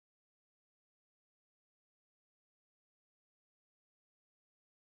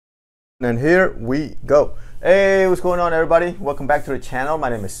And here we go. Hey, what's going on, everybody? Welcome back to the channel. My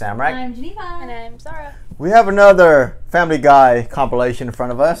name is Samurai. I'm Geneva. And I'm Sarah. We have another Family Guy compilation in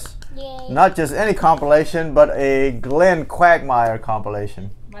front of us. Yay. Not just any compilation, but a Glen Quagmire compilation.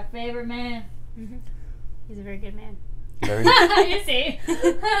 My favorite man. Mm-hmm. He's a very good man. Very You see.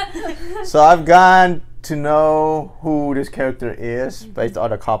 So I've gotten to know who this character is based on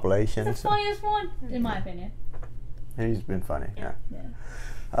the compilation. It's the funniest one, in my opinion. He's been funny. Yeah.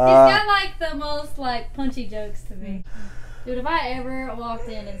 He's got like the most like punchy jokes to me. Dude, if I ever walked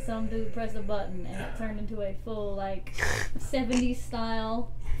in and some dude pressed a button and it turned into a full like 70s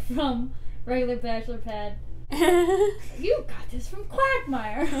style from regular bachelor pad, you got this from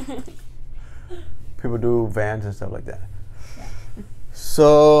Quagmire. People do vans and stuff like that. Yeah.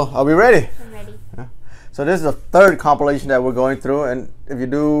 So, are we ready? I'm ready. Yeah. So this is the third compilation that we're going through, and if you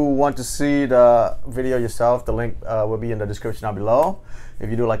do want to see the video yourself, the link will be in the description down below. If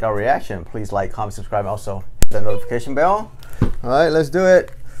you do like our reaction, please like, comment, subscribe, and also hit the notification bell. All right, let's do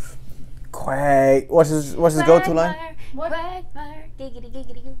it. Quag. What's his go-to line? Quagmire, giggity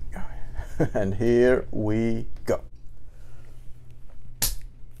giggity goo. And here we go.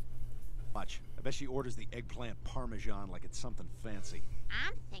 Watch. I bet she orders the eggplant parmesan like it's something fancy.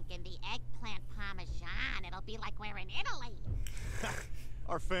 I'm thinking the eggplant parmesan. It'll be like we're in Italy.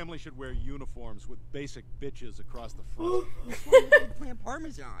 Our family should wear uniforms with basic bitches across the front. Eggplant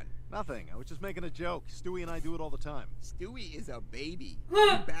parmesan. Nothing. I was just making a joke. Stewie and I do it all the time. Stewie is a baby.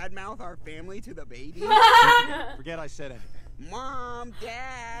 You badmouth our family to the baby? Forget I said anything. Mom,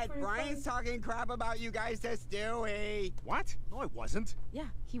 Dad, Brian's talking crap about you guys to Stewie. What? No, I wasn't. Yeah,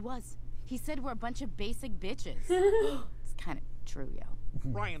 he was. He said we're a bunch of basic bitches. It's kind of true, yo.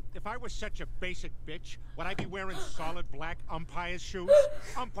 Brian, if I was such a basic bitch, would I be wearing solid black umpire's shoes?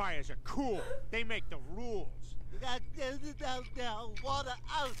 Umpires are cool. They make the rules.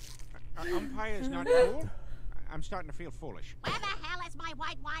 Umpire's not cool? I'm starting to feel foolish. Where the hell is my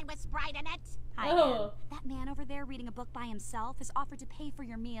white wine with Sprite in it? Oh. That man over there reading a book by himself has offered to pay for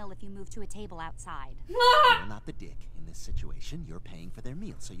your meal if you move to a table outside. You're not the dick. In this situation, you're paying for their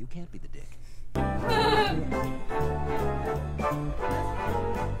meal, so you can't be the dick.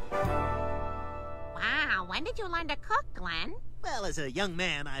 Wow, when did you learn to cook, Glenn? Well, as a young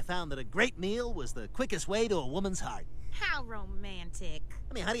man, I found that a great meal was the quickest way to a woman's heart. How romantic.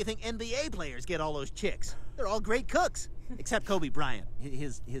 I mean, how do you think NBA players get all those chicks? They're all great cooks. Except Kobe Bryant.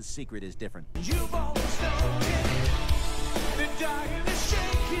 His secret is different.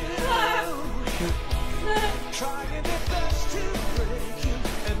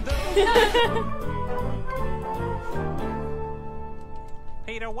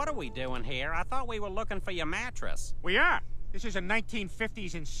 Peter, what are we doing here? I thought we were looking for your mattress. We are. This is a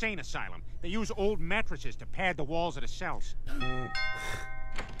 1950s insane asylum. They use old mattresses to pad the walls of the cells.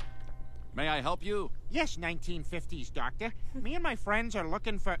 May I help you? Yes, 1950s, Doctor. Me and my friends are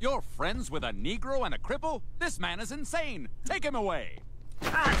looking for... You're friends with a Negro and a cripple? This man is insane. Take him away.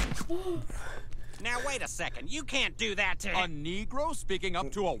 Now, wait a second. You can't do that to A Negro speaking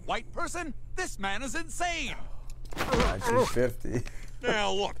up to a white person? This man is insane. 1950.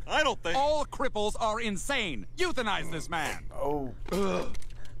 Now, look, I don't think... All cripples are insane. Euthanize this man. Oh.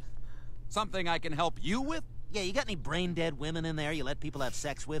 Something I can help you with? Yeah, you got any brain-dead women in there you let people have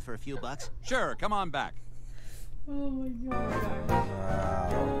sex with for a few bucks? Sure, come on back. Oh my god.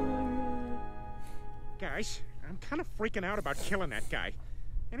 Wow. Guys, I'm kind of freaking out about killing that guy.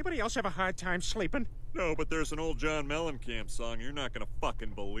 Anybody else have a hard time sleeping? No, but there's an old John Mellencamp song you're not gonna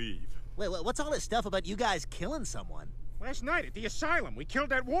fucking believe. Wait, what's all this stuff about you guys killing someone? Last night at the asylum, we killed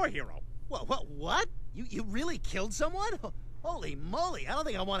that war hero. What? You really killed someone? Holy moly, I don't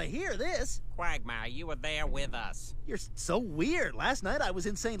think I want to hear this. Quagmire, you were there with us. You're so weird. Last night I was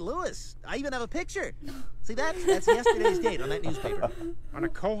in St. Louis. I even have a picture. See that? That's yesterday's date on that newspaper. On a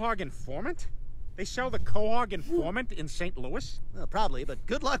Quahog informant? They sell the Quahog informant in St. Louis? Well, probably, but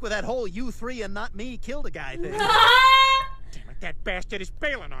good luck with that whole you three and not me killed a guy thing. Damn it, that bastard is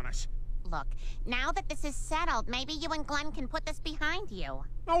bailing on us. Look, now that this is settled, maybe you and Glenn can put this behind you.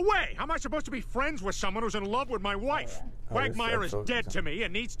 No way! How am I supposed to be friends with someone who's in love with my wife? Quagmire is dead to me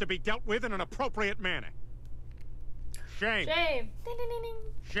and needs to be dealt with in an appropriate manner. Shame. Shame.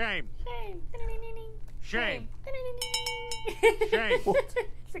 Shame. Shame. Shame. Shame. Shame.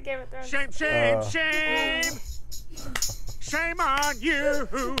 It's a Game of Thrones. Shame, shame, shame. Shame on you.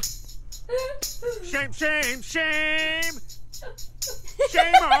 Shame, shame, shame.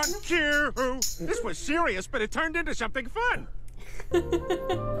 Shame on you. This was serious, but it turned into something fun.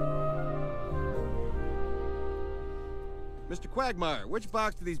 Mr. Quagmire, which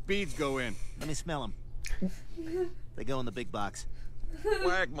box do these beads go in? Let me smell them. They go in the big box.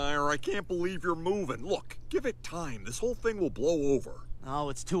 Quagmire, I can't believe you're moving. Look, give it time. This whole thing will blow over. Oh,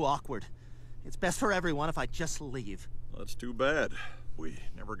 it's too awkward. It's best for everyone if I just leave. That's too bad. We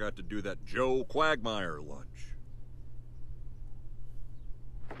never got to do that Joe Quagmire lunch.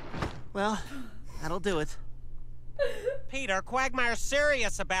 Well, that'll do it. Peter, Quagmire's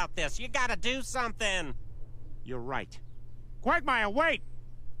serious about this. You gotta do something. You're right. Quagmire, wait!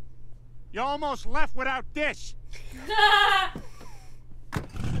 You almost left without this.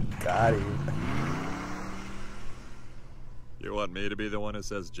 Got him. You want me to be the one who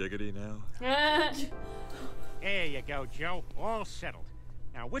says jiggity now? There you go, Joe. All settled.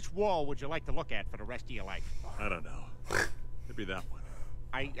 Now, which wall would you like to look at for the rest of your life? I don't know. Maybe that one.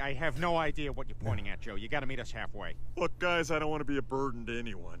 I have no idea what you're pointing at, Joe. You gotta meet us halfway. Look, guys, I don't want to be a burden to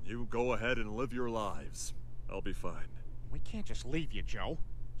anyone. You go ahead and live your lives. I'll be fine. We can't just leave you, Joe.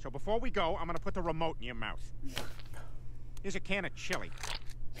 So before we go, I'm gonna put the remote in your mouth. Here's a can of chili.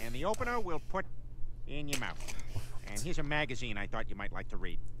 And the opener we'll put in your mouth. And here's a magazine I thought you might like to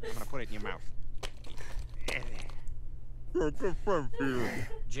read. I'm gonna put it in your mouth.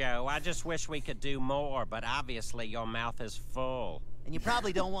 Joe, I just wish we could do more, but obviously your mouth is full. And you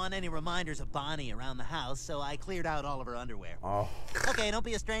probably don't want any reminders of Bonnie around the house, so I cleared out all of her underwear. Oh. Okay, don't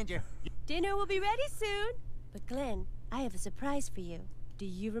be a stranger. Dinner will be ready soon. But Glenn, I have a surprise for you. Do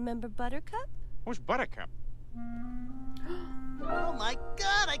you remember Buttercup? Who's Buttercup? Oh my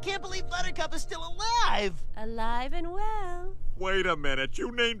God, I can't believe Buttercup is still alive! Alive and well. Wait a minute,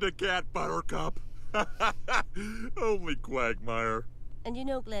 you named a cat Buttercup? Only Quagmire. And you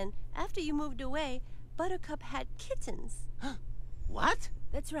know, Glenn, after you moved away, Buttercup had kittens. What?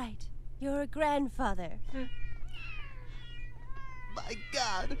 That's right. You're a grandfather. My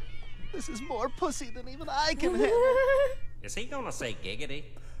God, this is more pussy than even I can handle. Is he gonna say giggity?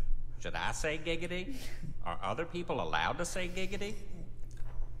 Should I say giggity? Are other people allowed to say giggity?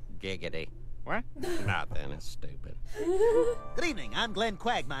 Giggity. What? Nothing, it's stupid. Good evening, I'm Glen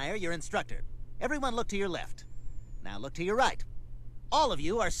Quagmire, your instructor. Everyone look to your left. Now look to your right. All of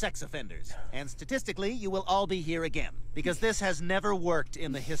you are sex offenders, and statistically, you will all be here again, because this has never worked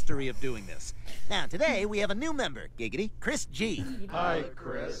in the history of doing this. Now, today, we have a new member, giggity, Chris G. Hi,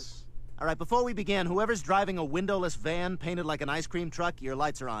 Chris. All right, before we begin, whoever's driving a windowless van painted like an ice cream truck, your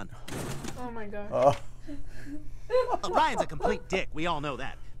lights are on. Oh my God. Oh. Well, Brian's a complete dick, we all know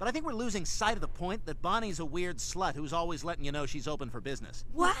that. But I think we're losing sight of the point that Bonnie's a weird slut who's always letting you know she's open for business.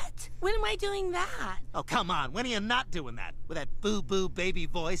 What? When am I doing that? Oh, come on. When are you not doing that? With that boo-boo baby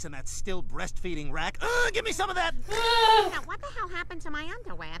voice and that still breastfeeding rack? Give me some of that! Now, what the hell happened to my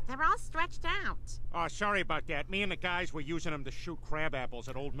underwear? They're all stretched out. Oh, sorry about that. Me and the guys were using them to shoot crab apples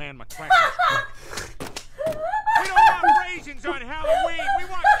at Old Man McCracken. We don't want raisins on Halloween. We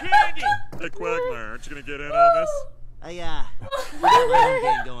want candy. Hey, Quagmire, aren't you gonna get in on this? I got my own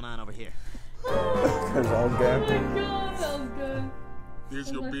game going on over here. His own game. Oh my God, that was good.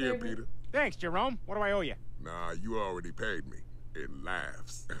 Here's your beer, Peter. Thanks, Jerome. What do I owe you? Nah, you already paid me. It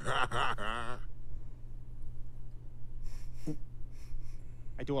laughs. I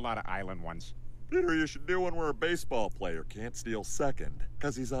do a lot of island ones. Peter, you should do one where a baseball player can't steal second,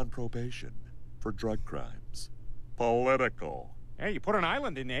 because he's on probation for drug crimes. Political. Hey, you put an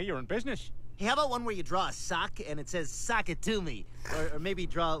island in there, you're in business. Hey, how about one where you draw a sock and it says, "Sock it to me"? Or maybe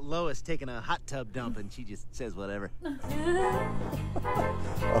draw Lois taking a hot tub dump and she just says whatever. Obsession.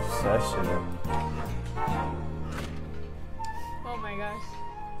 Oh my gosh.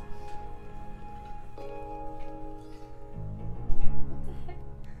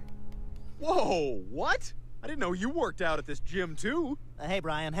 Whoa, what? I didn't know you worked out at this gym too. Hey,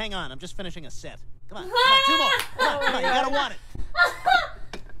 Brian, hang on. I'm just finishing a set. Come on, 2 more. Come on, you gotta want it.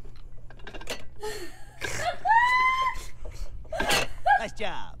 Nice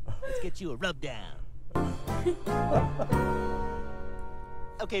job. Let's get you a rub down.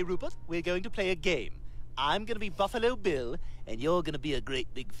 Okay, Rupert, we're going to play a game. I'm gonna be Buffalo Bill, and you're gonna be a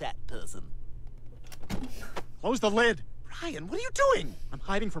great big fat person. Close the lid. Brian, what are you doing? I'm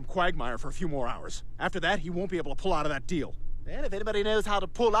hiding from Quagmire for a few more hours. After that, he won't be able to pull out of that deal. And if anybody knows how to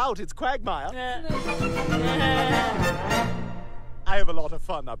pull out, it's Quagmire. I have a lot of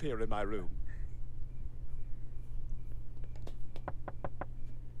fun up here in my room.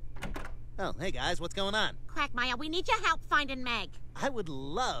 Oh, hey guys, what's going on? Quagmire, we need your help finding Meg. I would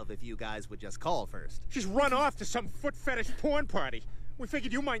love if you guys would just call first. She's run off to some foot fetish porn party. We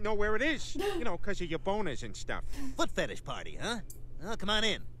figured you might know where it is. You know, because of your boners and stuff. Foot fetish party, huh? Oh, come on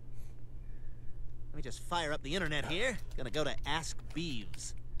in. Let me just fire up the internet here. Gonna go to Ask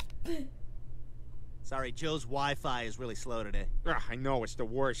Beeves. Sorry, Joe's Wi-Fi is really slow today. Ugh, I know, it's the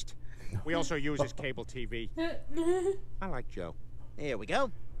worst. We also use his cable TV. I like Joe. Here we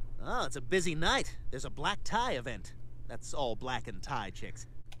go. Oh, it's a busy night. There's a black tie event. That's all black and tie chicks.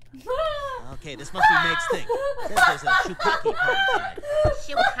 Okay, this must be Meg's thing. There's a Shukaki party tonight.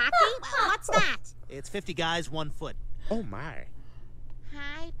 Shukaki? What's that? It's 50 guys, 1 foot. Oh, my.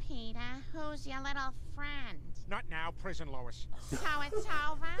 Hi, Peter. Who's your little friend? Not now, prison, Lois. So it's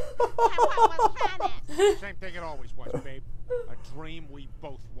over? And what was finished? Same thing it always was, babe. A dream we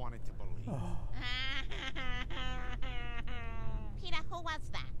both wanted to believe. Peter, who was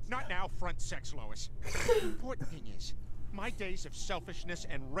that? Not now, front sex, Lois. The important thing is, my days of selfishness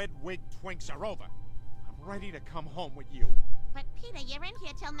and red-wig twinks are over. I'm ready to come home with you. But Peter, you're in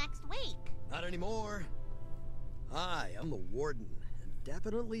here till next week. Not anymore. Hi, I'm the warden. And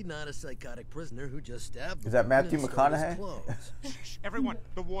definitely not a psychotic prisoner who just stabbed. Is that Matthew and stole his McConaughey? clothes. Shh, everyone,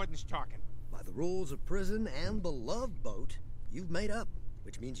 the warden's talking. By the rules of prison and the love boat, you've made up,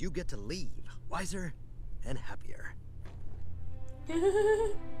 which means you get to leave, wiser and happier. I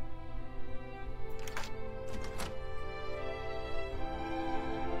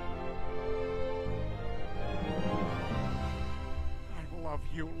love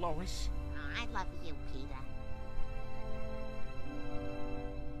you, Lois. Oh, I love you, Peter.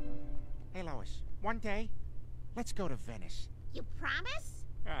 Hey, Lois, one day, let's go to Venice. You promise?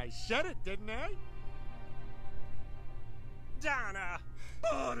 I said it, didn't I? Donna!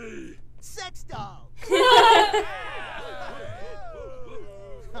 Buddy! Sex doll!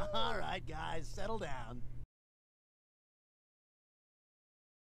 All right, guys, settle down.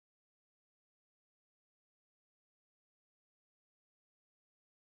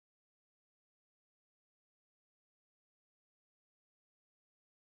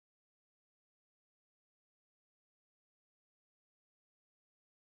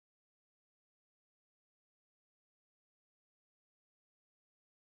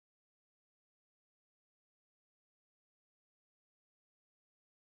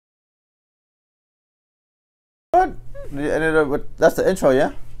 What? That's the intro,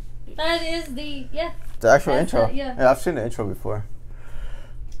 yeah? That is the The actual that's intro. yeah. I've seen the intro before.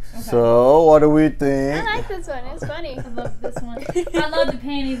 Okay. So, what do we think? I like this one. It's funny. I love this one. I love the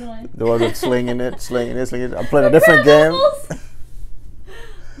panties one. The one with slinging it. I'm playing a different game.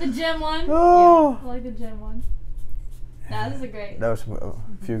 The gem one. Oh. Yeah, I like the gem one. Nah, this is a great. That was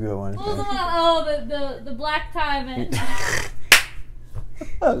a few good ones. What was the one? Oh, the black tie event.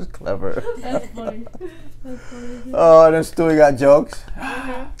 That was clever. That's funny. That's funny. Oh, and then Stewie got jokes.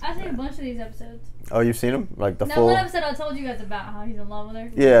 I've seen a bunch of these episodes. Oh, you've seen them? Like the Now, full. one episode I told you guys about how he's in love with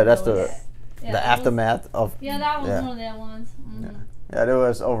her. Yeah, that's the Yeah, the aftermath of. Yeah, that was one of the ones. Mm-hmm. Yeah, there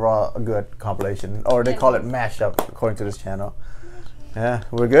was overall a good compilation, or they call it mashup according to this channel. Yeah,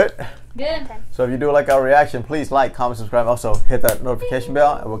 we're good. Good. So if you do like our reaction, please like, comment, subscribe. Also hit that notification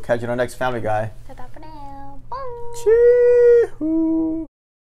bell, and we'll catch you on the next Family Guy. Ta-ta for now. Cheers.